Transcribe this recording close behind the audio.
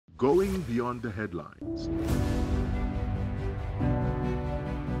Going beyond the headlines.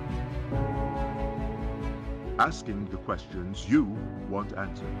 Asking the questions you want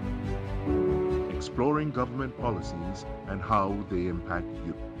answered. Exploring government policies and how they impact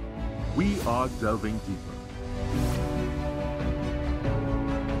you. We are delving deeper.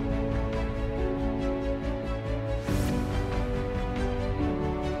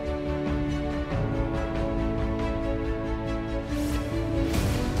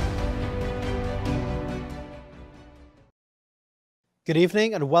 Good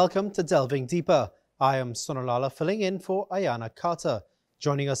evening and welcome to Delving Deeper. I am Sonalala filling in for Ayana Carter.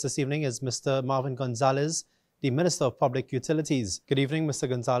 Joining us this evening is Mr. Marvin Gonzales, the Minister of Public Utilities. Good evening, Mr.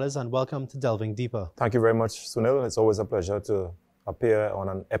 Gonzales, and welcome to Delving Deeper. Thank you very much, Sunil. It's always a pleasure to appear on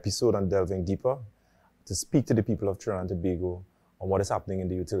an episode on Delving Deeper to speak to the people of Trinidad and Tobago on what is happening in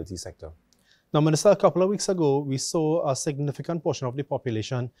the utility sector. Now, Minister, a couple of weeks ago, we saw a significant portion of the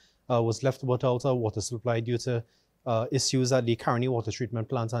population was left without a water supply due to issues at the Caroni water treatment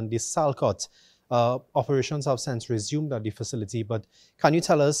plant and the Salcott. Operations have since resumed at the facility, but can you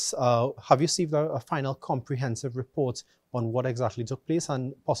tell us, have you received a final comprehensive report on what exactly took place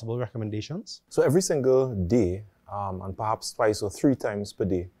and possible recommendations? So every single day, and perhaps twice or three times per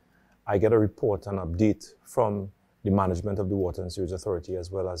day, I get a report, an update from the management of the Water and Sewage Authority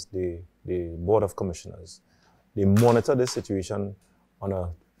as well as the Board of Commissioners. They monitor this situation on a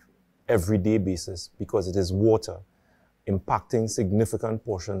everyday basis because it is water impacting significant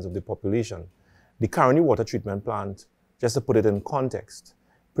portions of the population. The Caroni water treatment plant, just to put it in context,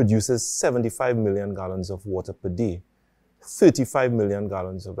 produces 75 million gallons of water per day. 35 million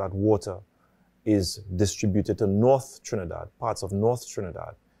gallons of that water is distributed to North Trinidad, parts of North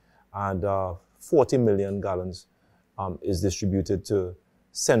Trinidad, and 40 million gallons is distributed to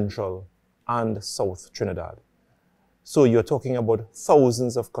Central and South Trinidad. So you're talking about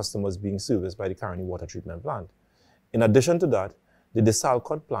thousands of customers being serviced by the Caroni water treatment plant. In addition to that, the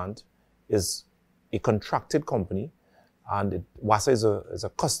Salcott plant is a contracted company, and WASA is a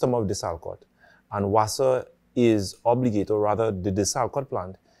customer of the Salcott. And WASA is obligated, or rather the Salcott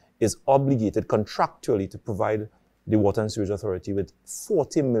plant is obligated contractually to provide the Water and Sewage Authority with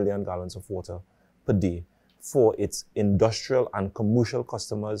 40 million gallons of water per day for its industrial and commercial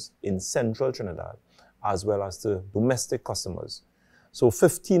customers in Central Trinidad, as well as to domestic customers. So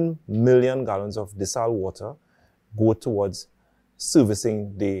 15 million gallons of desal water go towards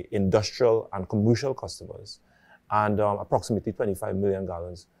servicing the industrial and commercial customers, and approximately 25 million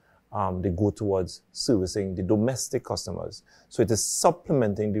gallons they go towards servicing the domestic customers. So it is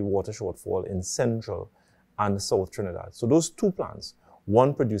supplementing the water shortfall in Central and South Trinidad. So those two plants,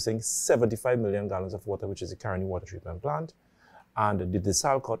 one producing 75 million gallons of water, which is the Caroni water treatment plant, and the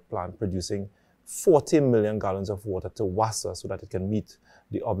Salcott plant producing 40 million gallons of water to WASA so that it can meet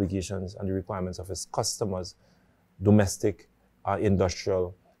the obligations and the requirements of its customers, domestic,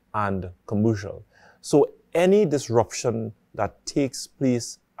 industrial, and commercial. So any disruption that takes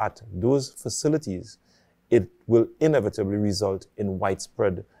place at those facilities, it will inevitably result in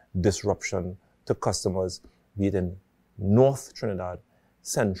widespread disruption to customers, be it in North Trinidad,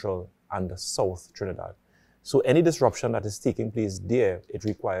 Central, and South Trinidad. So any disruption that is taking place there, it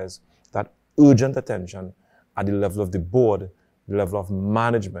requires that urgent attention at the level of the board, the level of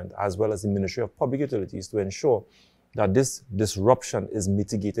management, as well as the Ministry of Public Utilities to ensure that this disruption is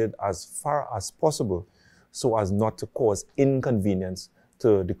mitigated as far as possible so as not to cause inconvenience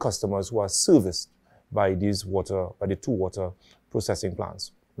to the customers who are serviced by the two water processing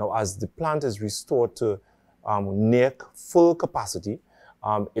plants. Now, as the plant is restored to near full capacity,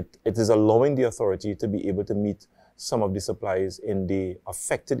 it is allowing the authority to be able to meet some of the supplies in the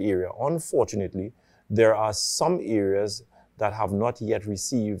affected area. Unfortunately, there are some areas that have not yet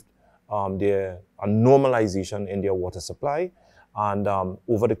received a normalization in their water supply. And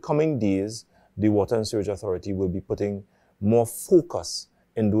over the coming days, the Water and Sewage Authority will be putting more focus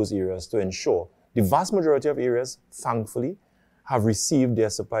in those areas to ensure the vast majority of areas, thankfully, have received their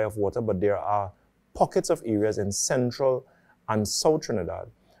supply of water, but there are pockets of areas in Central and South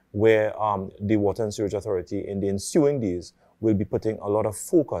Trinidad where the Water and Sewage Authority in the ensuing days will be putting a lot of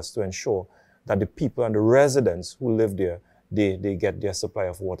focus to ensure that the people and the residents who live there, they get their supply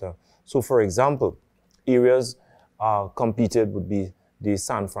of water. So for example, areas competed would be the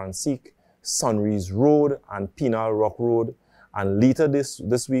San Francisco, Sunrise Road, and Penal Rock Road, and later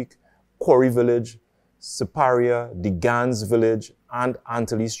this week, Quarry Village, Siparia, the Gans Village, and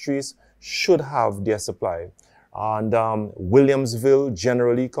Antilles Trace should have their supply. And Williamsville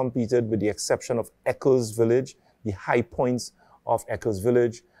generally competed with the exception of Eccles Village, the high points of Eccles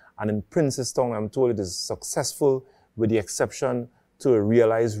Village. And in Princestown, I'm told it is successful with the exception to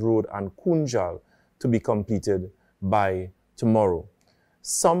Realize Road and Kunjal to be completed by tomorrow.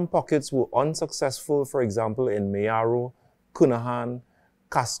 Some pockets were unsuccessful, for example, in Mayaro, Cunahan,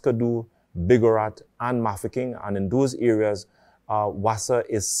 Cascadoo, Bigorat, and Mafeking. And in those areas, WASA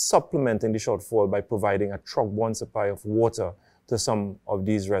is supplementing the shortfall by providing a truck-borne supply of water to some of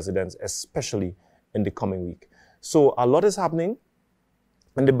these residents, especially in the coming week. So a lot is happening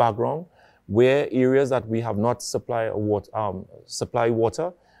in the background, where areas that we have not supply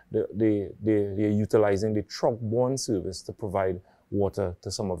water, they're utilizing the truck-borne service to provide water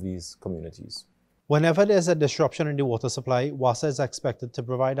to some of these communities. Whenever there's a disruption in the water supply, WASA is expected to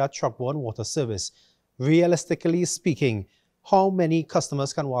provide a truck-borne water service. Realistically speaking, how many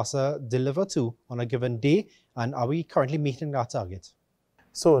customers can WASA deliver to on a given day, and are we currently meeting that target?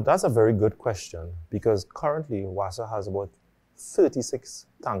 So that's a very good question, because currently WASA has about 36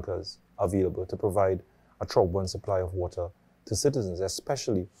 tankers available to provide a truck-borne supply of water to citizens,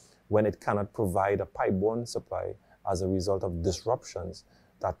 especially when it cannot provide a pipe-borne supply as a result of disruptions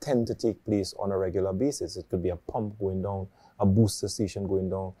that tend to take place on a regular basis. It could be a pump going down, a booster station going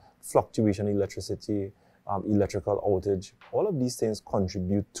down, fluctuation in electricity, electrical outage. All of these things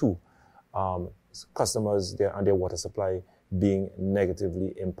contribute to customers and their water supply being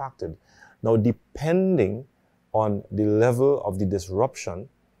negatively impacted. Now, depending on the level of the disruption,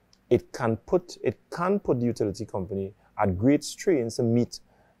 it can put the utility company at great strains to meet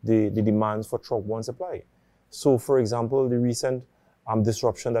the demands for truck-borne supply. So, for example, the recent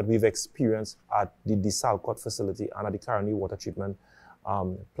disruption that we've experienced at the Salcott facility and at the Caroni water treatment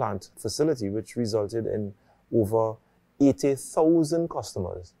plant facility, which resulted in over 80,000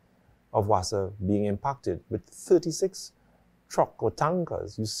 customers of WASA being impacted. With 36 truck or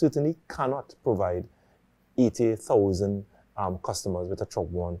tankers, you certainly cannot provide 80,000 customers with a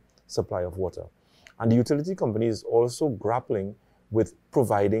truck-borne supply of water. And the utility company is also grappling with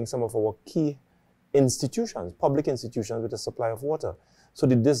providing some of our key institutions, public institutions, with a supply of water. So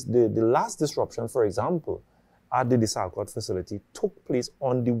the last disruption, for example, at the Salcott facility took place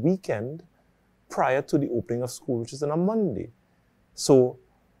on the weekend prior to the opening of school, which is on a Monday. So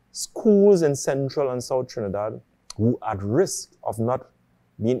schools in Central and South Trinidad were at risk of not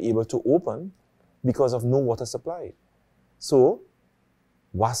being able to open because of no water supply. So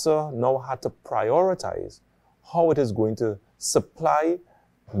WASA now had to prioritize how it is going to supply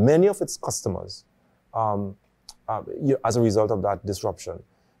many of its customers as a result of that disruption.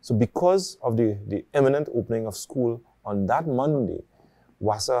 So because of the imminent opening of school on that Monday,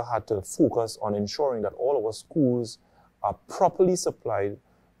 WASA had to focus on ensuring that all of our schools are properly supplied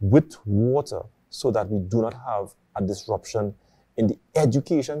with water so that we do not have a disruption in the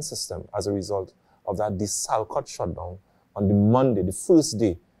education system as a result of that Salcott shutdown on the Monday, the first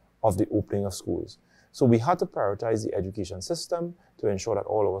day of the opening of schools. So we had to prioritize the education system to ensure that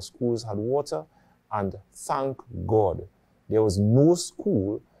all our schools had water, and thank God there was no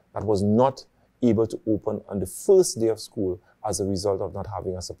school that was not able to open on the first day of school as a result of not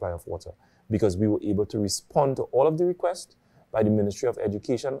having a supply of water, because we were able to respond to all of the requests by the Ministry of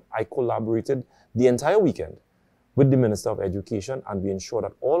Education. I collaborated the entire weekend with the Minister of Education, and we ensured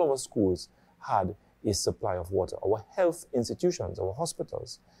that all our schools had a supply of water. Our health institutions, our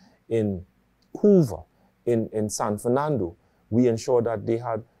hospitals in Hoover, in San Fernando, we ensured that they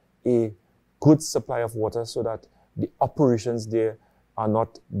had a good supply of water so that the operations there are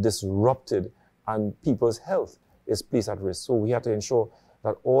not disrupted and people's health is placed at risk. So we had to ensure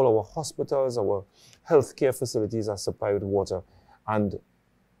that all our hospitals, our healthcare facilities are supplied with water. And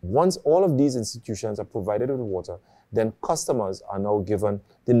once all of these institutions are provided with water, then customers are now given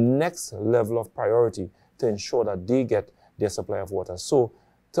the next level of priority to ensure that they get their supply of water. So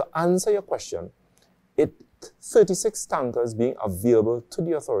to answer your question, 36 tankers being available to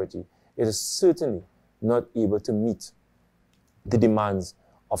the authority, it is certainly not able to meet the demands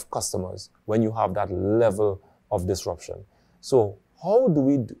of customers when you have that level of disruption. So how do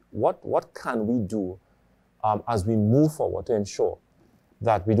we do, what can we do as we move forward to ensure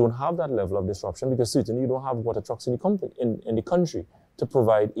that we don't have that level of disruption? Because certainly you don't have water trucks in the country to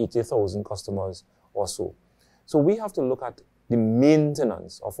provide 80,000 customers or so. So we have to look at the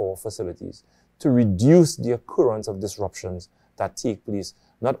maintenance of our facilities to reduce the occurrence of disruptions that take place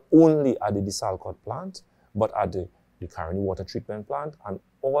not only at the Salcott plant, but at the Caroni water treatment plant and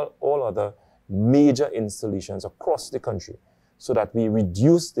all other major installations across the country, so that we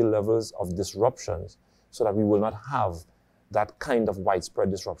reduce the levels of disruptions, so that we will not have that kind of widespread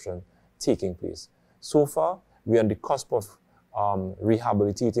disruption taking place. So far, we are on the cusp of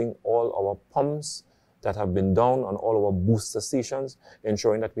rehabilitating all our pumps that have been down on all our booster stations,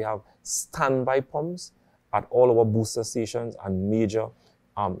 ensuring that we have standby pumps at all our booster stations and major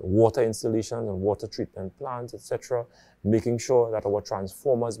water installations and water treatment plants, etc., making sure that our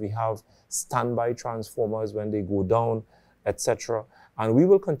transformers, we have standby transformers when they go down, etc. And we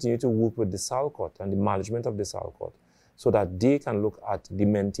will continue to work with the SALCOT and the management of the SALCOT so that they can look at the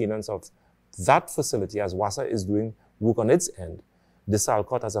maintenance of that facility as WASA is doing work on its end. The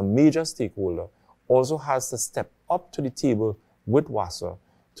SALCOT, as a major stakeholder, also has to step up to the table with WASA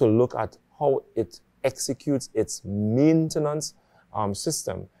to look at how it executes its maintenance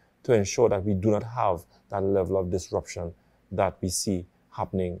system to ensure that we do not have that level of disruption that we see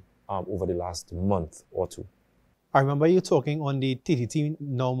happening over the last month or two. I remember you talking on the TTT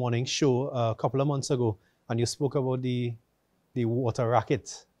Now Morning show a couple of months ago, and you spoke about the water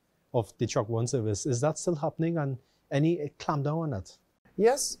racket of the truck one service. Is that still happening, and any clampdown on that?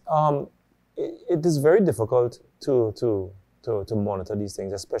 Yes, it is very difficult to monitor these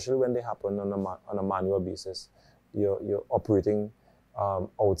things, especially when they happen on a manual basis. You're operating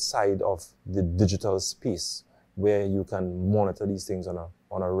outside of the digital space where you can monitor these things on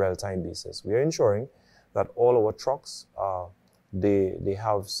a real-time basis. We are ensuring that all our trucks, they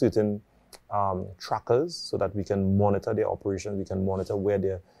have certain trackers so that we can monitor their operations, we can monitor where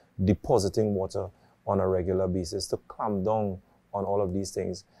they're depositing water on a regular basis to clamp down on all of these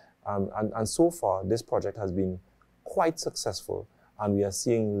things. And so far, this project has been quite successful, and we are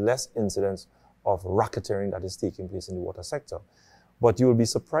seeing less incidents of racketeering that is taking place in the water sector. But you will be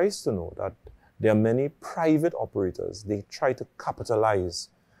surprised to know that there are many private operators. They try to capitalize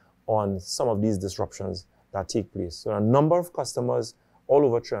on some of these disruptions that take place. So a number of customers all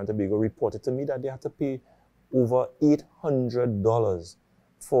over Trinidad and Tobago reported to me that they had to pay over $800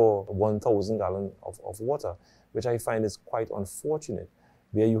 for 1,000 gallons of water, which I find is quite unfortunate,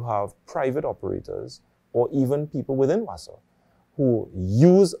 where you have private operators or even people within WASA who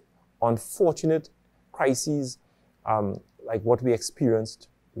use unfortunate crises like what we experienced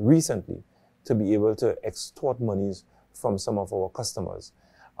recently to be able to extort monies from some of our customers.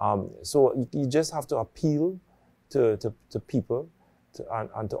 So you just have to appeal to people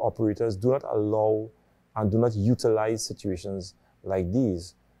and to operators. Do not allow and do not utilize situations like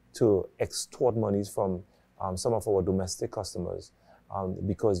these to extort monies from some of our domestic customers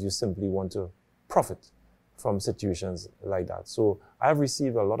because you simply want to profit from situations like that. So I've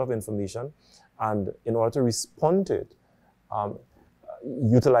received a lot of information, and in order to respond to it,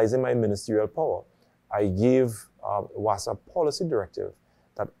 utilizing my ministerial power, I gave WASA policy directive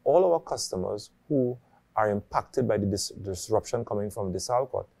that all our customers who are impacted by the disruption coming from the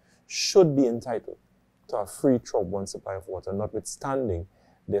SALCOT should be entitled to a free truck one supply of water, notwithstanding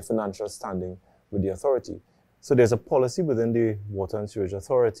their financial standing with the authority. So there's a policy within the Water and Sewage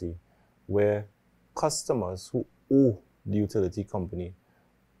Authority where customers who owe the utility company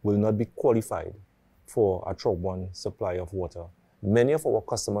will not be qualified for a truck one supply of water. Many of our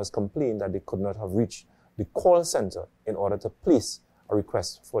customers complained that they could not have reached the call center in order to place a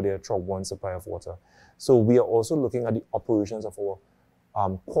request for their truck one supply of water. So we are also looking at the operations of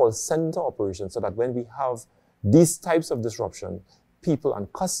our call center operations so that when we have these types of disruption, people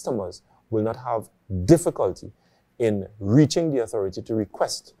and customers will not have difficulty in reaching the authority to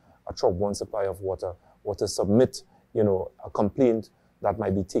request a truck one supply of water or to submit, a complaint that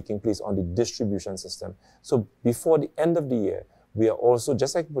might be taking place on the distribution system. So before the end of the year, we are also,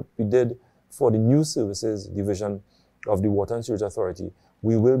 just like what we did for the new services division of the Water and Sewage Authority,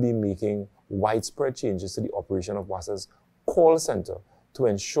 we will be making widespread changes to the operation of WASA's call center to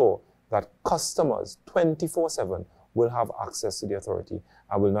ensure that customers 24/7 will have access to the authority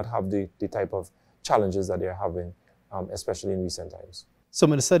and will not have the type of challenges that they're having, especially in recent times. So,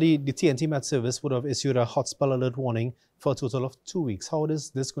 Minister, the TNT Met Service would have issued a hot spell alert warning for a total of 2 weeks. How is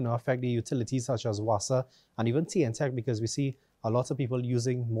this going to affect the utilities such as WASA and even TNTech? Because we see a lot of people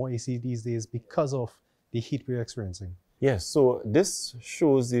using more AC these days because of the heat we're experiencing. Yes, so this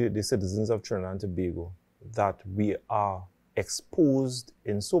shows the citizens of Trinidad and Tobago that we are exposed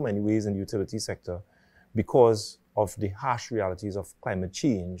in so many ways in the utility sector because of the harsh realities of climate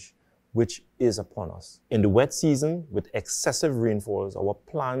change, which is upon us. In the wet season, with excessive rainfalls, our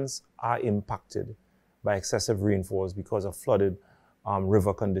plants are impacted by excessive rainfalls because of flooded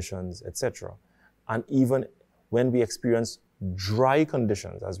river conditions, etc. And even when we experience dry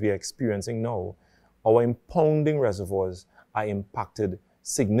conditions, as we are experiencing now, our impounding reservoirs are impacted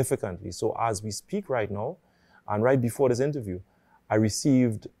significantly. So as we speak right now, and right before this interview, I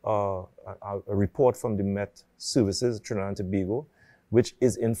received a report from the Met Services, Trinidad and Tobago, which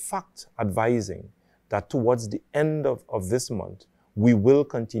is in fact advising that towards the end of this month, we will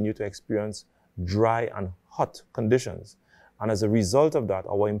continue to experience dry and hot conditions. And as a result of that,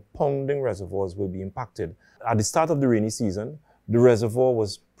 our impounding reservoirs will be impacted. At the start of the rainy season, the reservoir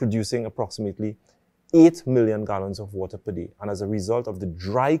was producing approximately 8 million gallons of water per day. And as a result of the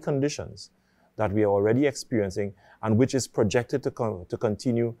dry conditions that we are already experiencing, and which is projected to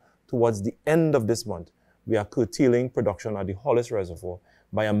continue towards the end of this month, we are curtailing production at the Hollis Reservoir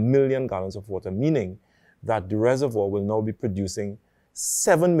by 1 million gallons of water, meaning that the reservoir will now be producing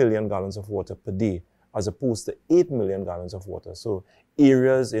 7 million gallons of water per day, as opposed to 8 million gallons of water. So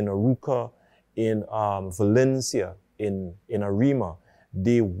areas in Aruca, in Valencia, in Arima,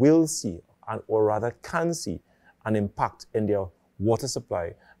 they will see, or rather can see, an impact in their water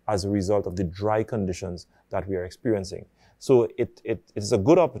supply as a result of the dry conditions that we are experiencing. So it is a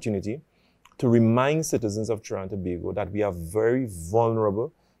good opportunity to remind citizens of Trinidad and Tobago that we are very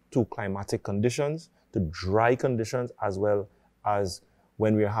vulnerable to climatic conditions, to dry conditions, as well as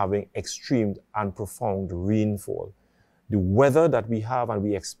when we are having extreme and profound rainfall. The weather that we have and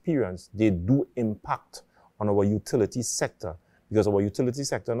we experience, they do impact on our utility sector, because our utility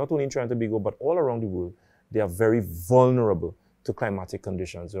sector, not only in Trinidad and Tobago, but all around the world, they are very vulnerable to climatic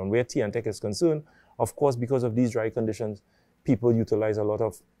conditions. And where TNTech is concerned, of course, because of these dry conditions, people utilize a lot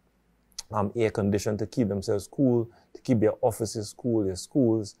of air conditioning to keep themselves cool, to keep their offices cool, their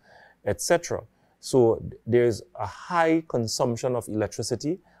schools, etc. So there's a high consumption of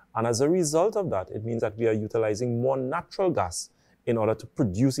electricity, and as a result of that, it means that we are utilizing more natural gas in order to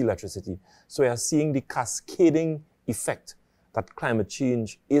produce electricity. So we are seeing the cascading effect that climate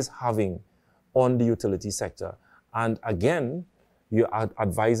change is having on the utility sector. And again, you are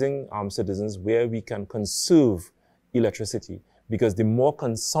advising citizens where we can conserve electricity, because the more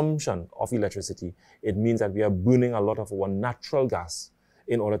consumption of electricity, it means that we are burning a lot of our natural gas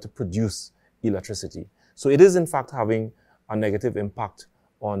in order to produce electricity. So it is in fact having a negative impact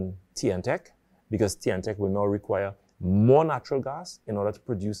on TNTech, because TNTech will now require more natural gas in order to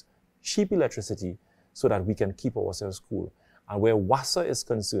produce cheap electricity so that we can keep ourselves cool. And where WASA is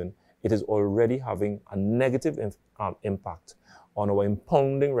concerned, it is already having a negative impact on our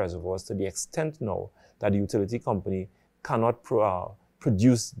impounding reservoirs, to the extent now that the utility company cannot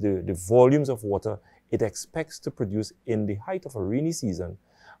produce the volumes of water it expects to produce in the height of a rainy season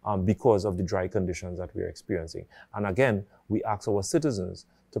because of the dry conditions that we are experiencing. And again, we ask our citizens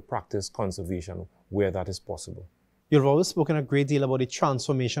to practice conservation where that is possible. You've always spoken a great deal about the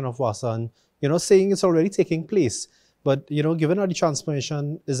transformation of WASA, and saying it's already taking place. But given that the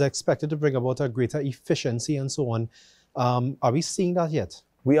transformation is expected to bring about a greater efficiency and so on, are we seeing that yet?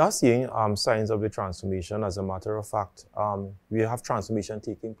 We are seeing signs of the transformation. As a matter of fact, we have transformation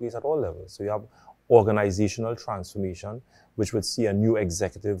taking place at all levels. So you have organizational transformation, which would see a new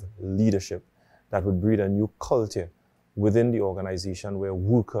executive leadership that would breed a new culture within the organization, where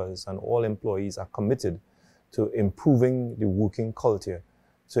workers and all employees are committed to improving the working culture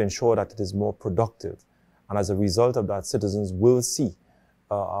to ensure that it is more productive. And as a result of that, citizens will see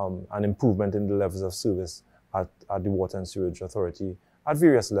an improvement in the levels of service at the Water and Sewerage Authority at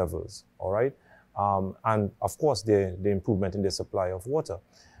various levels, all right? And of course, the improvement in the supply of water.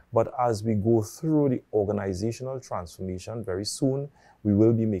 But as we go through the organizational transformation, very soon, we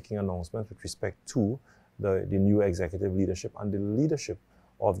will be making announcements with respect to the new executive leadership and the leadership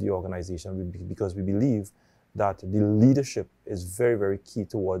of the organization, because we believe that the leadership is very, very key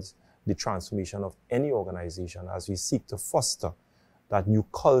towards the transformation of any organization as we seek to foster that new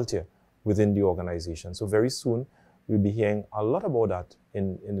culture within the organization. So very soon, we'll be hearing a lot about that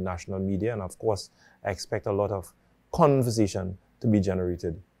in the national media. And of course, I expect a lot of conversation to be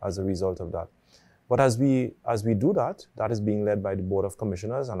generated as a result of that. But as we do that, that is being led by the Board of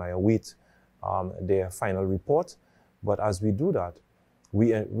Commissioners, and I await their final report. But as we do that,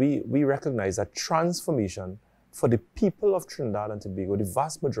 we recognize that transformation for the people of Trinidad and Tobago, the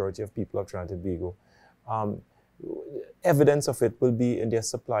vast majority of people of Trinidad and Tobago, evidence of it will be in their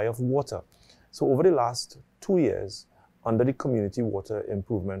supply of water. So over the last 2 years, under the Community Water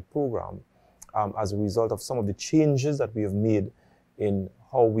Improvement Program, as a result of some of the changes that we have made in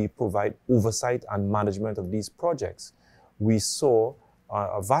how we provide oversight and management of these projects, we saw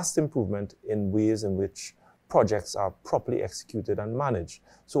a vast improvement in ways in which projects are properly executed and managed.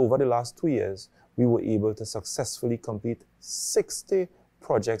 So over the last 2 years, we were able to successfully complete 60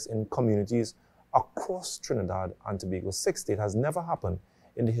 projects in communities across Trinidad and Tobago. 60, it has never happened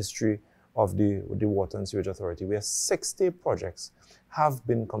in the history of the Water and Sewerage Authority, where 60 projects have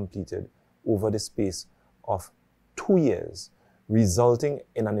been completed over the space of 2 years, resulting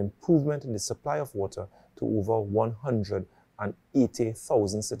in an improvement in the supply of water to over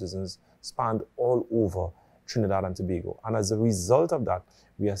 180,000 citizens spanned all over Trinidad and Tobago. And as a result of that,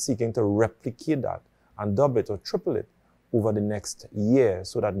 we are seeking to replicate that and double it or triple it over the next year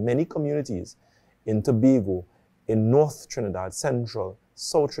so that many communities in Tobago, in North Trinidad, Central,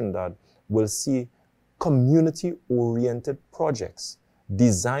 South Trinidad will see community-oriented projects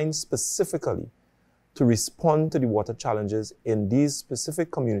designed specifically to respond to the water challenges in these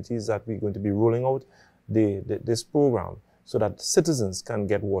specific communities that we're going to be rolling out this program so that citizens can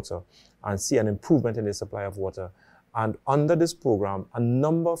get water and see an improvement in the supply of water. And under this program, a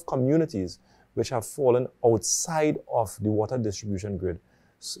number of communities which have fallen outside of the water distribution grid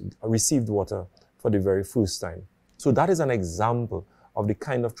received water for the very first time. So that is an example of the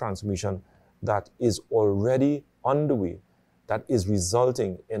kind of transformation that is already underway, that is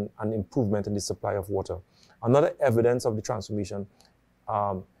resulting in an improvement in the supply of water. Another evidence of the transformation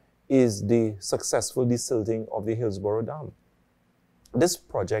is the successful desilting of the Hillsborough Dam. This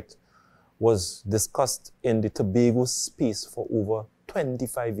project was discussed in the Tobago space for over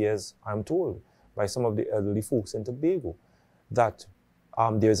 25 years, I'm told, by some of the elderly folks in Tobago, that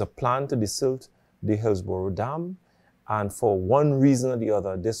there is a plan to desilt the Hillsborough Dam, and for one reason or the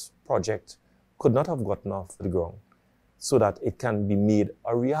other, this project could not have gotten off the ground so that it can be made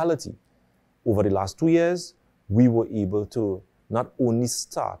a reality. Over the last 2 years, we were able to not only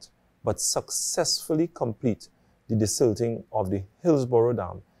start, but successfully complete the desilting of the Hillsborough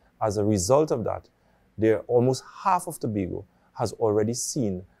Dam. As a result of that, almost half of Tobago has already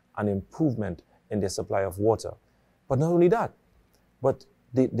seen an improvement in their supply of water. But not only that, but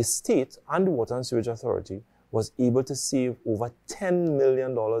the state and the Water and Sewage Authority was able to save over $10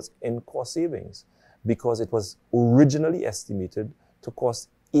 million in cost savings because it was originally estimated to cost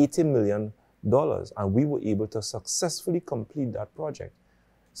 $80 million. And we were able to successfully complete that project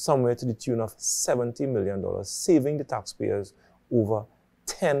somewhere to the tune of $70 million, saving the taxpayers over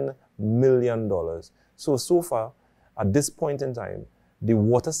 $10 million. So far, at this point in time, the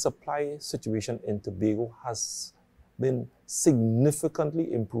water supply situation in Tobago has been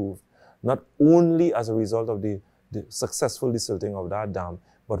significantly improved, not only as a result of the successful desilting of that dam,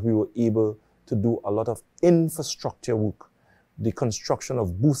 but we were able to do a lot of infrastructure work, the construction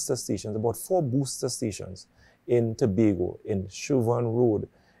of booster stations, about 4 booster stations in Tobago, in Chauvin Road,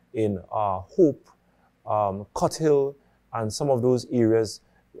 in Hope, Cut Hill, and some of those areas.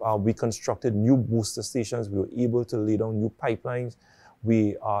 We constructed new booster stations. We were able to lay down new pipelines.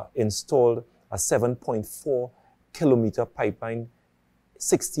 We installed a 7.4 kilometer pipeline,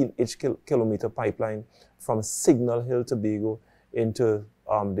 16-inch kilometer pipeline from Signal Hill, Tobago, into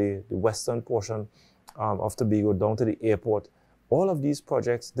the western portion of Tobago down to the airport. All of these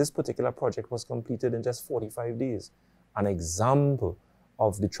projects, this particular project was completed in just 45 days. An example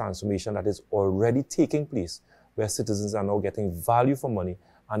of the transformation that is already taking place, where citizens are now getting value for money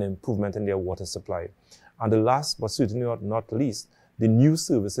and improvement in their water supply. And the last, but certainly not least, the new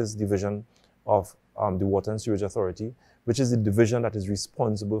services division of the Water and Sewage Authority, which is the division that is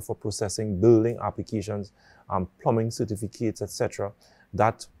responsible for processing building applications, plumbing certificates, etc.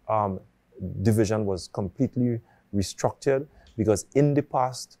 That division was completely restructured because in the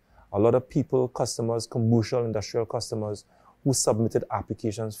past, a lot of people, customers, commercial, industrial customers who submitted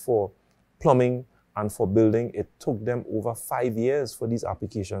applications for plumbing and for building, it took them over 5 years for these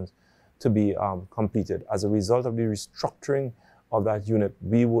applications to be completed. As a result of the restructuring of that unit,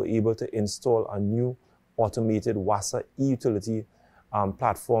 we were able to install a new automated WASA e-utility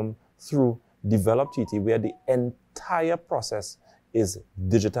platform through Develop TT, where the entire process is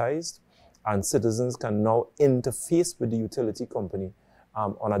digitized and citizens can now interface with the utility company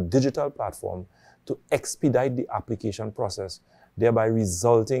on a digital platform to expedite the application process, thereby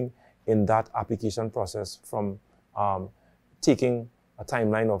resulting in that application process from taking a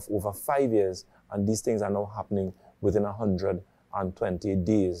timeline of over 5 years, and these things are now happening within 120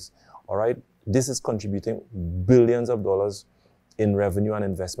 days. All right, this is contributing billions of dollars in revenue and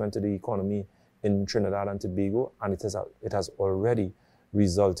investment to the economy in Trinidad and Tobago, and it has already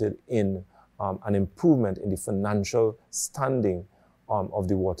resulted in an improvement in the financial standing of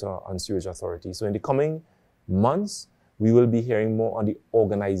the Water and Sewage Authority. So in the coming months, we will be hearing more on the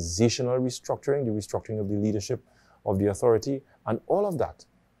organizational restructuring, the restructuring of the leadership of the authority, and all of that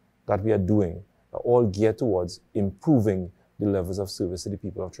we are doing are all geared towards improving the levels of service to the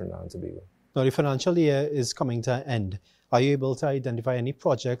people of Trinidad and Tobago. Now, the financial year is coming to an end. Are you able to identify any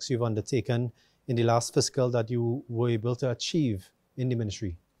projects you've undertaken in the last fiscal that you were able to achieve in the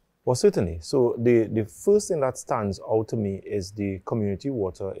ministry? Well, certainly. So the first thing that stands out to me is the Community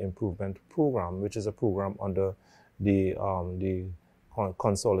Water Improvement Program, which is a program under the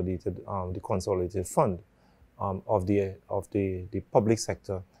consolidated fund of the public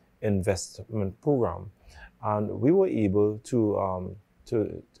sector investment program, and we were able to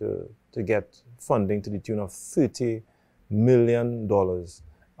get funding to the tune of $30 million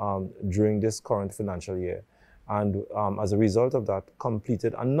during this current financial year. And as a result of that,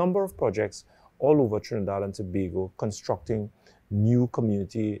 completed a number of projects all over Trinidad and Tobago, constructing new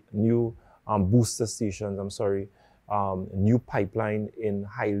booster stations, new pipeline in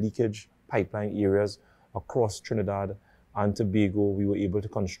high leakage pipeline areas across Trinidad and Tobago. We were able to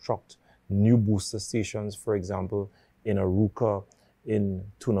construct new booster stations, for example, in Aruca, in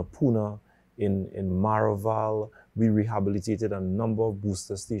Tunapuna, in Maraval. We rehabilitated a number of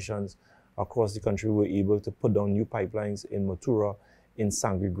booster stations across the country. We were able to put down new pipelines in Matura, in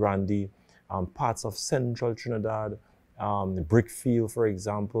Sangre Grande, parts of central Trinidad, Brickfield, for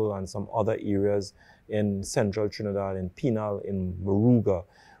example, and some other areas in central Trinidad, in Pinal, in Moruga.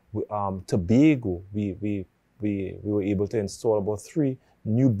 Tobago, we were able to install about 3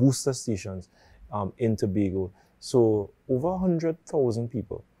 new booster stations in Tobago. So over 100,000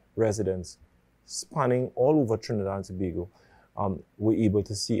 people, residents, spanning all over Trinidad and Tobago, were able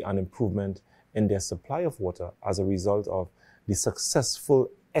to see an improvement in their supply of water as a result of the successful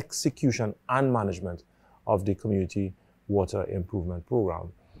execution and management of the Community Water Improvement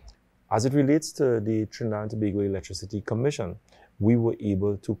Program. As it relates to the Trinidad and Tobago Electricity Commission, we were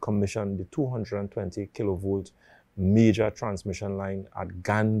able to commission the 220 kilovolt major transmission line at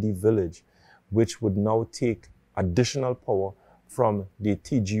Gandhi Village, which would now take additional power from the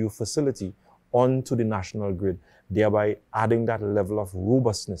TGU facility onto the national grid, thereby adding that level of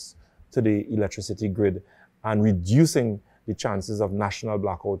robustness to the electricity grid and reducing the chances of national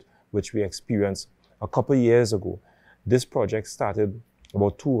blackout, which we experienced a couple of years ago. This project started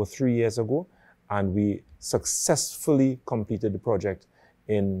about 2 or 3 years ago, and we successfully completed the project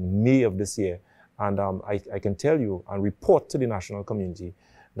in May of this year. And I can tell you and report to the national community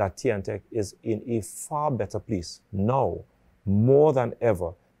that TNTEC is in a far better place now, more than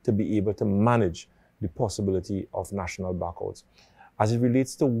ever, to be able to manage the possibility of national blackouts. As it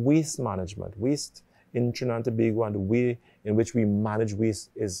relates to waste management, waste in Trinidad and Tobago and the way in which we manage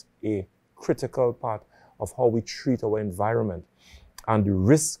waste is a critical part of how we treat our environment and the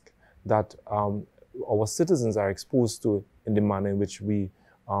risk that our citizens are exposed to in the manner in which we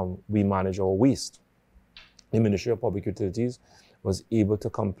manage our waste. The Ministry of Public Utilities was able to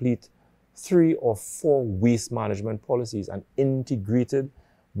complete 3 or 4 waste management policies, an integrated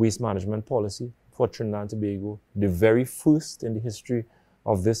waste management policy for Trinidad and Tobago, the very first in the history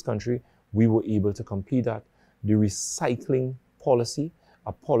of this country. We were able to complete that. The recycling policy,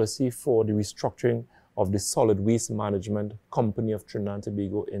 a policy for the restructuring of the Solid Waste Management Company of Trinidad and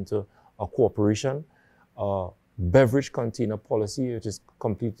Tobago into a corporation, beverage container policy,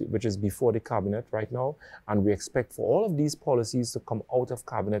 which is before the cabinet right now, and we expect for all of these policies to come out of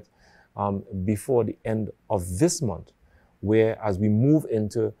cabinet before the end of this month, where as we move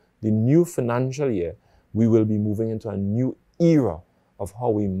into the new financial year, we will be moving into a new era of how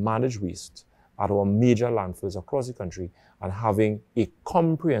we manage waste at our major landfills across the country and having a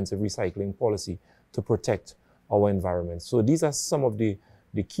comprehensive recycling policy to protect our environment. So these are some of the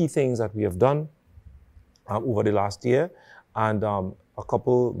key things that we have done over the last year. And a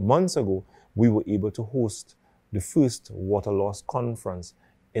couple months ago, we were able to host the first water loss conference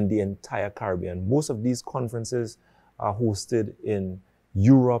in the entire Caribbean. Most of these conferences are hosted in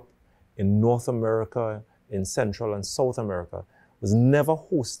Europe, in North America, in Central and South America. It was never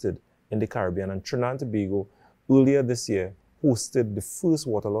hosted in the Caribbean. And Trinidad and Tobago, earlier this year, hosted the first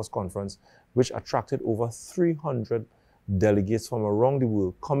water loss conference, which attracted over 300 delegates from around the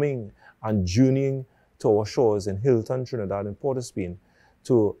world coming and journeying to our shores in Hilton, Trinidad, and Port of Spain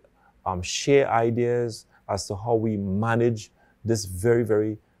to share ideas as to how we manage this very,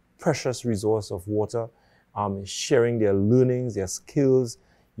 very precious resource of water, sharing their learnings, their skills.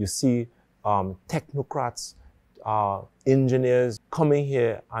 You see technocrats, engineers coming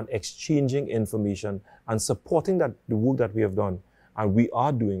here and exchanging information and supporting the work that we have done and we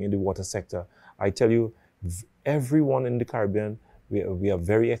are doing in the water sector. I tell you, everyone in the Caribbean, we are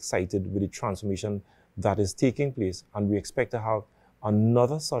very excited with the transformation that is taking place, and we expect to have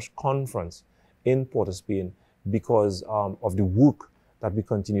another such conference in Port of Spain because of the work that we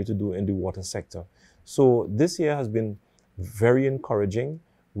continue to do in the water sector. So this year has been very encouraging.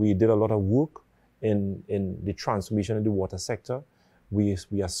 We did a lot of work in the transformation in the water sector. We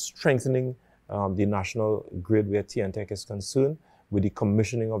are strengthening the national grid where TNTEC is concerned with the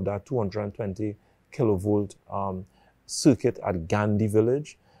commissioning of that 220 kilovolt circuit at Gandhi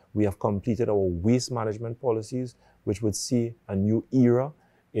Village. We have completed our waste management policies, which would see a new era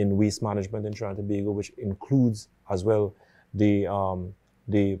in waste management in Trinidad and Tobago, which includes as well the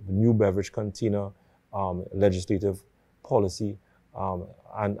new beverage container legislative policy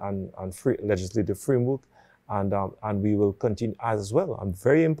and legislative framework. and we will continue as well. And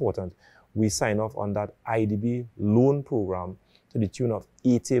very important, we sign off on that IDB loan program to the tune of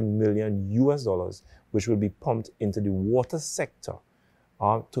 $80 million US, which will be pumped into the water sector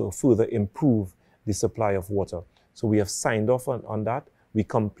to further improve the supply of water. So we have signed off on that. We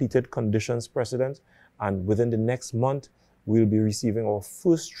completed conditions precedent, and within the next month, we'll be receiving our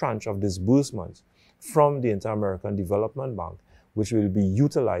first tranche of disbursements from the Inter-American Development Bank, which will be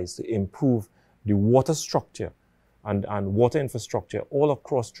utilized to improve the water structure and water infrastructure all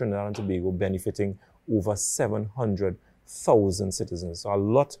across Trinidad and Tobago, benefiting over 700,000 citizens. So a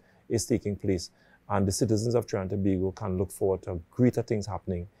lot is taking place, and the citizens of Trinidad and Tobago can look forward to greater things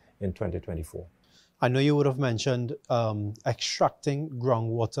happening in 2024. I know you would have mentioned extracting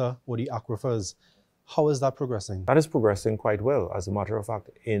groundwater or the aquifers. How is that progressing? That is progressing quite well. As a matter of fact,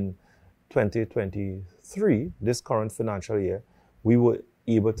 in 2023, this current financial year, we were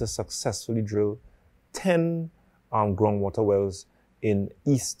able to successfully drill 10 groundwater wells in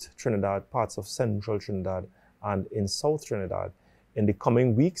East Trinidad, parts of Central Trinidad, and in South Trinidad. In the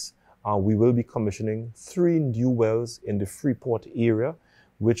coming weeks, we will be commissioning 3 new wells in the Freeport area,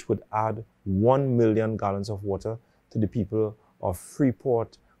 which would add 1 million gallons of water to the people of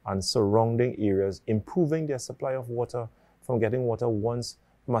Freeport and surrounding areas, improving their supply of water from getting water once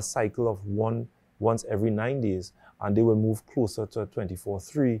from a cycle of once every 9 days, and they will move closer to a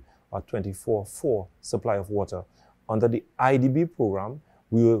 24/3 or 24/4 supply of water. Under the IDB program,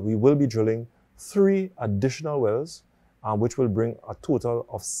 we will be drilling 3 additional wells, which will bring a total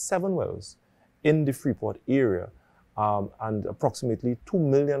of 7 wells in the Freeport area, and approximately 2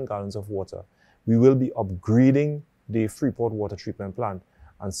 million gallons of water. We will be upgrading the Freeport water treatment plant,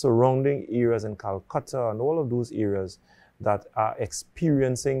 and surrounding areas in Calcutta and all of those areas that are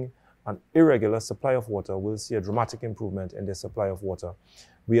experiencing an irregular supply of water will see a dramatic improvement in their supply of water.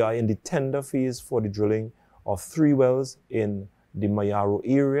 We are in the tender phase for the drilling of 3 wells in the Mayaro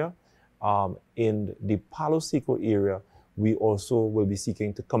area. In the Palo Seco area, we also will be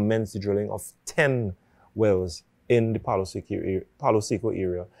seeking to commence the drilling of 10 wells in the Palo Seco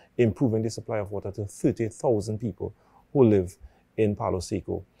area, improving the supply of water to 30,000 people who live in Palo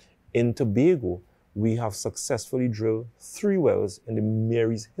Seco. In Tobago, we have successfully drilled 3 wells in the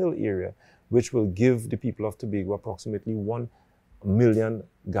Marys Hill area, which will give the people of Tobago approximately 1 million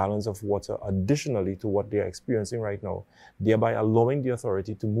gallons of water additionally to what they are experiencing right now, thereby allowing the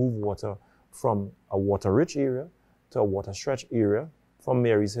authority to move water from a water-rich area to a water-stretched area, from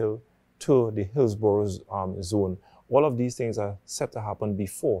Marys Hill to the Hillsborough zone. All of these things are set to happen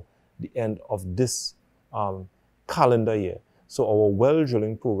before the end of this calendar year. So our well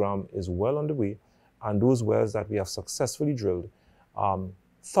drilling program is well underway, and those wells that we have successfully drilled,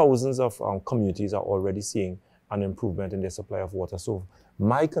 thousands of communities are already seeing an improvement in their supply of water. So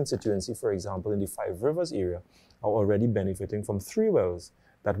my constituency, for example, in the 5 Rivers area, are already benefiting from 3 wells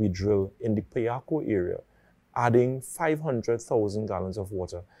that we drill in the Payaco area, adding 500,000 gallons of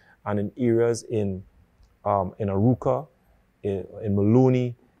water. And in areas in Aruca, in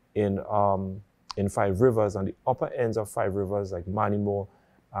Maloney, in 5 Rivers, and the upper ends of 5 Rivers like Manimore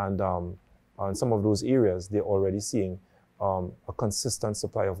and some of those areas, they're already seeing a consistent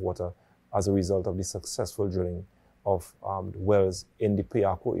supply of water as a result of the successful drilling of wells in the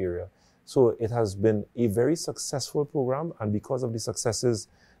Payaco area. So it has been a very successful program, and because of the successes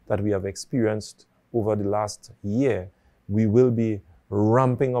that we have experienced over the last year, we will be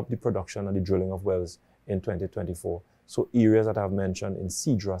ramping up the production and the drilling of wells in 2024. So areas that I've mentioned in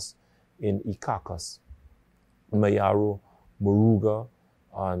Cedras, in Icacos, Mayaro, Moruga,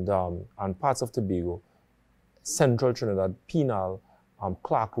 and parts of Tobago, Central Trinidad, Penal,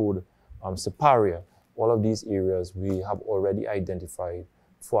 Clark Road, Siparia, all of these areas we have already identified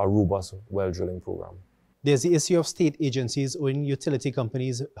for a robust well drilling program. There's the issue of state agencies owing utility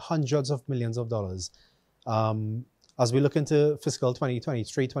companies hundreds of millions of dollars. As we look into fiscal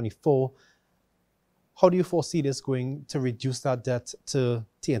 2023-24, how do you foresee this going to reduce that debt to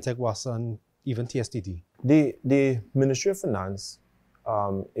TNTEC and even TSTT? The Ministry of Finance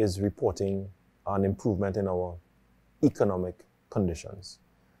is reporting an improvement in our economic conditions.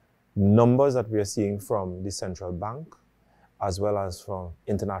 Numbers that we are seeing from the central bank, as well as from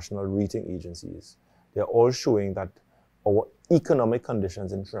international rating agencies, they're all showing that our economic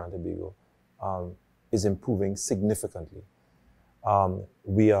conditions in Trinidad and Tobago is improving significantly.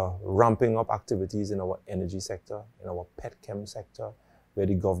 We are ramping up activities in our energy sector, in our petchem sector, where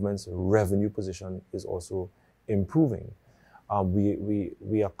the government's revenue position is also improving.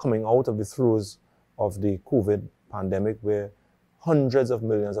 We are coming out of the throes of the COVID pandemic, where hundreds of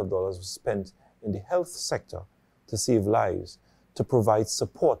millions of dollars were spent in the health sector to save lives, to provide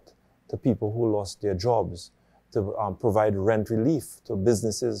support to people who lost their jobs, to provide rent relief to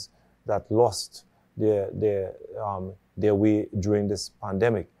businesses that lost their way during this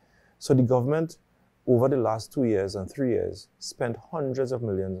pandemic. So the government, over the last 2 years and 3 years, spent hundreds of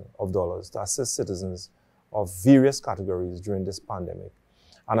millions of dollars to assist citizens of various categories during this pandemic.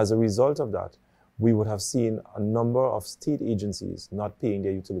 And as a result of that, we would have seen a number of state agencies not paying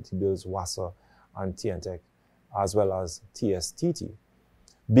their utility bills, WASA and TNTEC, as well as TSTT.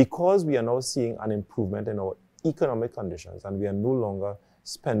 Because we are now seeing an improvement in our economic conditions and we are no longer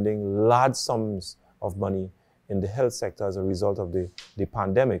spending large sums of money in the health sector as a result of the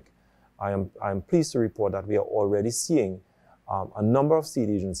pandemic, I am pleased to report that we are already seeing a number of state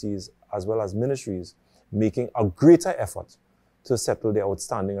agencies as well as ministries making a greater effort to settle the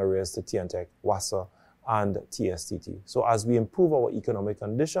outstanding arrears to TNTEC, WASA, and TSTT. So as we improve our economic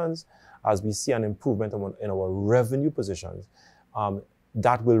conditions, as we see an improvement in our revenue positions,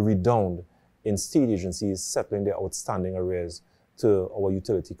 that will redound in state agencies settling their outstanding arrears to our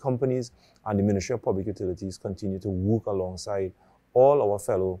utility companies, and the Ministry of Public Utilities continue to work alongside all our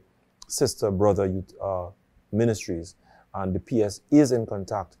fellow brother ministries, and the PS is in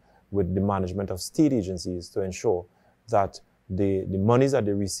contact with the management of state agencies to ensure that the monies that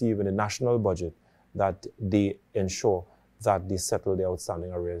they receive in the national budget, that they ensure that they settle their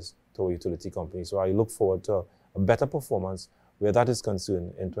outstanding arrears to our utility companies. So I look forward to a better performance where that is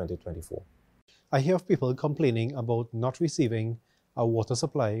concerned in 2024. I hear of people complaining about not receiving a water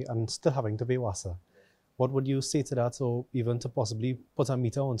supply and still having to pay WASA. What would you say to that, or even to possibly put a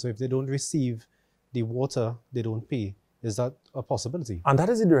meter on? So if they don't receive the water, they don't pay. Is that a possibility? And that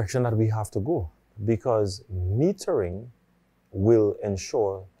is the direction that we have to go, because metering will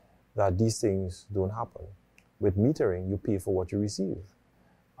ensure that these things don't happen. With metering, you pay for what you receive.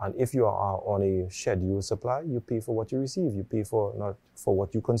 And if you are on a scheduled supply, you pay for what you receive. You pay for not for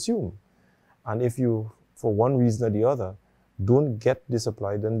what you consume. And if you, for one reason or the other, don't get the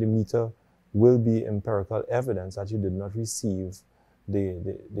supply, then the meter will be empirical evidence that you did not receive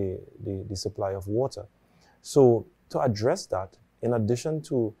the supply of water. So to address that, in addition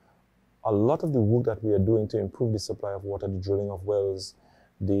to a lot of the work that we are doing to improve the supply of water, the drilling of wells,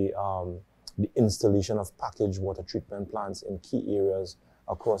 the installation of packaged water treatment plants in key areas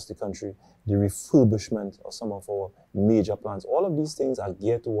across the country, the refurbishment of some of our major plants, all of these things are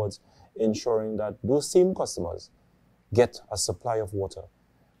geared towards ensuring that those same customers get a supply of water.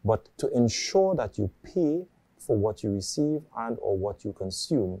 But to ensure that you pay for what you receive and or what you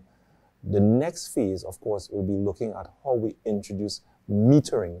consume, the next phase, of course, will be looking at how we introduce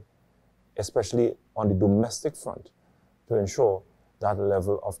metering, especially on the domestic front, to ensure that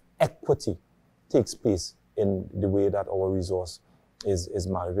level of equity takes place in the way that our resource is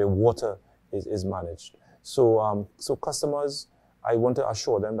managed, where water is managed. So, so customers, I want to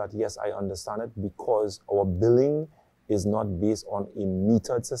assure them that, yes, I understand it, because our billing is not based on a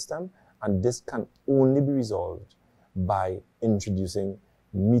metered system, and this can only be resolved by introducing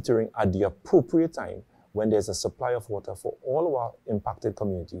metering at the appropriate time when there's a supply of water for all our impacted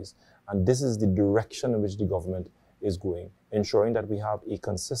communities. And this is the direction in which the government is going, ensuring that we have a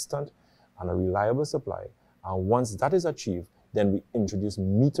consistent and a reliable supply. And once that is achieved, then we introduce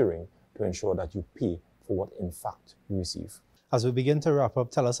metering to ensure that you pay for what in fact you receive. As we begin to wrap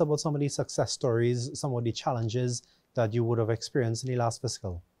up, tell us about some of the success stories, some of the challenges that you would have experienced in the last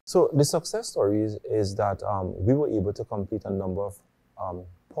fiscal. So the success stories is that we were able to complete a number of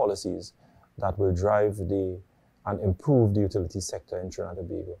policies that will drive and improve the utility sector in Trinidad and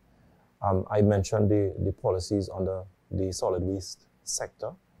Tobago. I mentioned the policies on the solid waste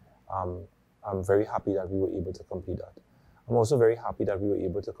sector. I'm very happy that we were able to complete that. I'm also very happy that we were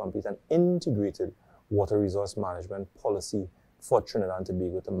able to complete an integrated water resource management policy for Trinidad and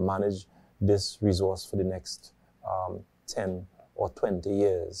Tobago to manage this resource for the next 10 or 20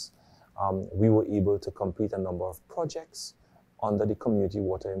 years. We were able to complete a number of projects under the Community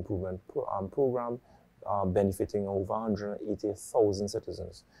Water Improvement Program, benefiting over 180,000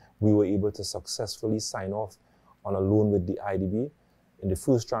 citizens. We were able to successfully sign off on a loan with the IDB in the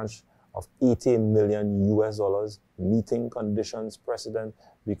first tranche of $80 million US, meeting conditions precedent,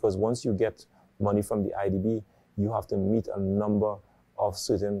 because once you get money from the IDB, you have to meet a number of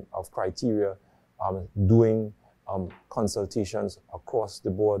criteria, doing consultations across the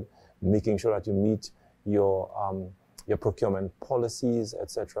board, making sure that you meet your procurement policies,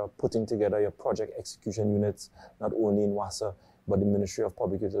 etc., putting together your project execution units, not only in WASA, but the Ministry of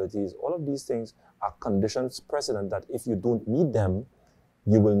Public Utilities. All of these things are conditions precedent that if you don't meet them,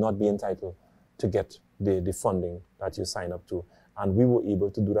 you will not be entitled to get the funding that you sign up to. And we were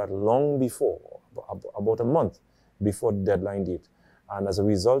able to do that long before, about a month before the deadline date. And as a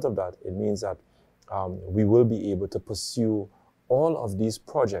result of that, it means that we will be able to pursue all of these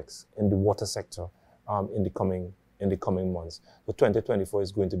projects in the water sector in the coming months. So 2024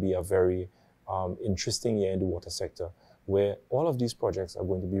 is going to be a very interesting year in the water sector, where all of these projects are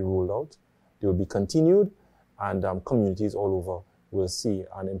going to be rolled out. They will be continued, and communities all over will see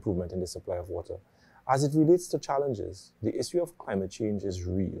an improvement in the supply of water. As it relates to challenges, the issue of climate change is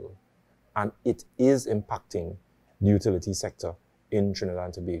real, and it is impacting the utility sector in Trinidad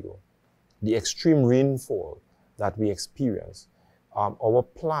and Tobago. The extreme rainfall that we experience, our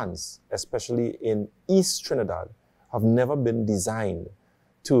plants, especially in East Trinidad, have never been designed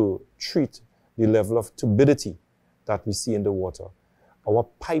to treat the level of turbidity that we see in the water. Our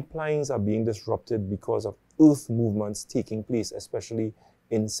pipelines are being disrupted because of earth movements taking place, especially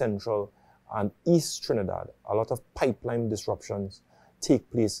in Central and East Trinidad. A lot of pipeline disruptions take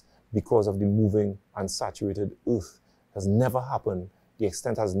place because of the moving and saturated earth. It has never happened. The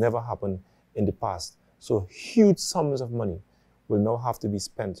extent has never happened in the past. So huge sums of money will now have to be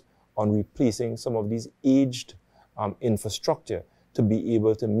spent on replacing some of these aged infrastructure to be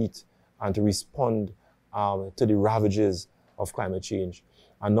able to meet and to respond to the ravages of climate change.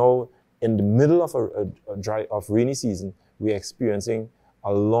 And now, in the middle of a rainy season, we are experiencing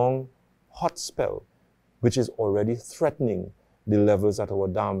a long, hot spell, which is already threatening the levels at our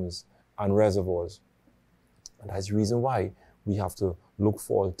dams and reservoirs. And that's the reason why we have to look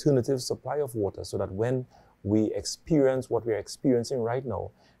for alternative supply of water, so that when we experience what we're experiencing right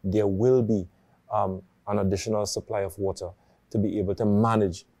now, there will be an additional supply of water to be able to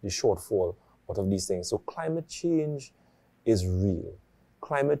manage the shortfall out of these things. So climate change is real.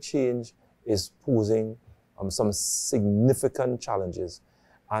 Climate change is posing some significant challenges.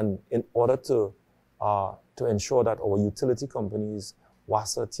 And in order to ensure that our utility companies,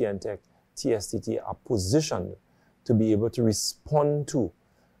 WASA, TNTEC, TSTT, are positioned to be able to respond to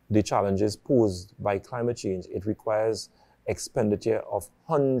the challenges posed by climate change, it requires expenditure of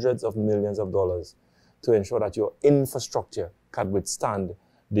hundreds of millions of dollars to ensure that your infrastructure can withstand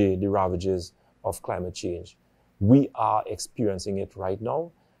the ravages of climate change. We are experiencing it right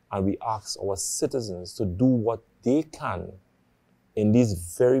now, and we ask our citizens to do what they can in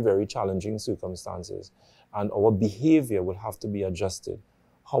these very, very challenging circumstances. And our behavior will have to be adjusted.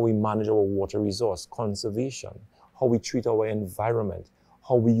 How we manage our water resource, conservation, how we treat our environment,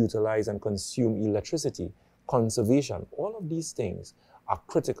 how we utilize and consume electricity, conservation. All of these things are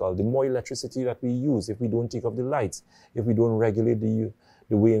critical. The more electricity that we use, if we don't take off the lights, if we don't regulate the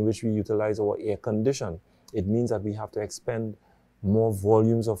way in which we utilize our air condition, it means that we have to expend more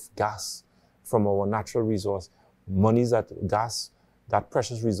volumes of gas from our natural resource, monies that gas, that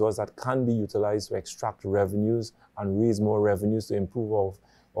precious resource that can be utilized to extract revenues and raise more revenues to improve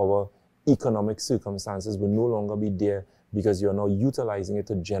our economic circumstances will no longer be there, because you're now utilizing it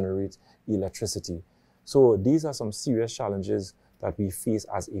to generate electricity. So these are some serious challenges that we face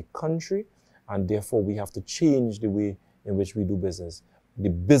as a country, and therefore we have to change the way in which we do business. The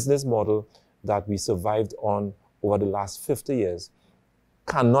business model that we survived on over the last 50 years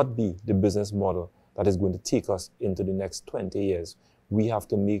cannot be the business model that is going to take us into the next 20 years. We have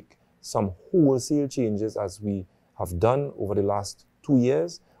to make some wholesale changes, as we have done over the last 2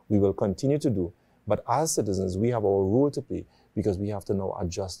 years. We will continue to do. But as citizens, we have our role to play, because we have to now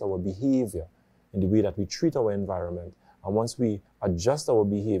adjust our behavior in the way that we treat our environment. And once we adjust our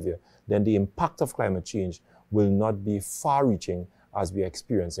behavior, then the impact of climate change will not be far-reaching as we are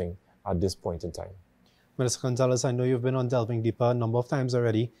experiencing at this point in time. Minister Gonzales, I know you've been on Delving Deeper a number of times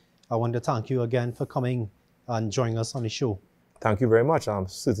already. I want to thank you again for coming and joining us on the show. Thank you very much. I'm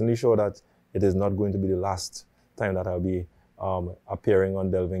certainly sure that it is not going to be the last time that I'll be appearing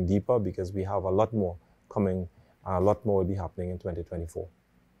on Delving Deeper, because we have a lot more coming, and a lot more will be happening in 2024.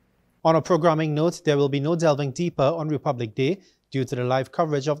 On a programming note, there will be no Delving Deeper on Republic Day due to the live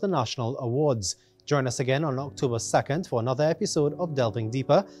coverage of the National Awards. Join us again on October 2nd for another episode of Delving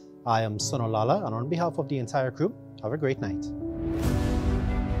Deeper. I am Sonolala, and on behalf of the entire crew, have a great night.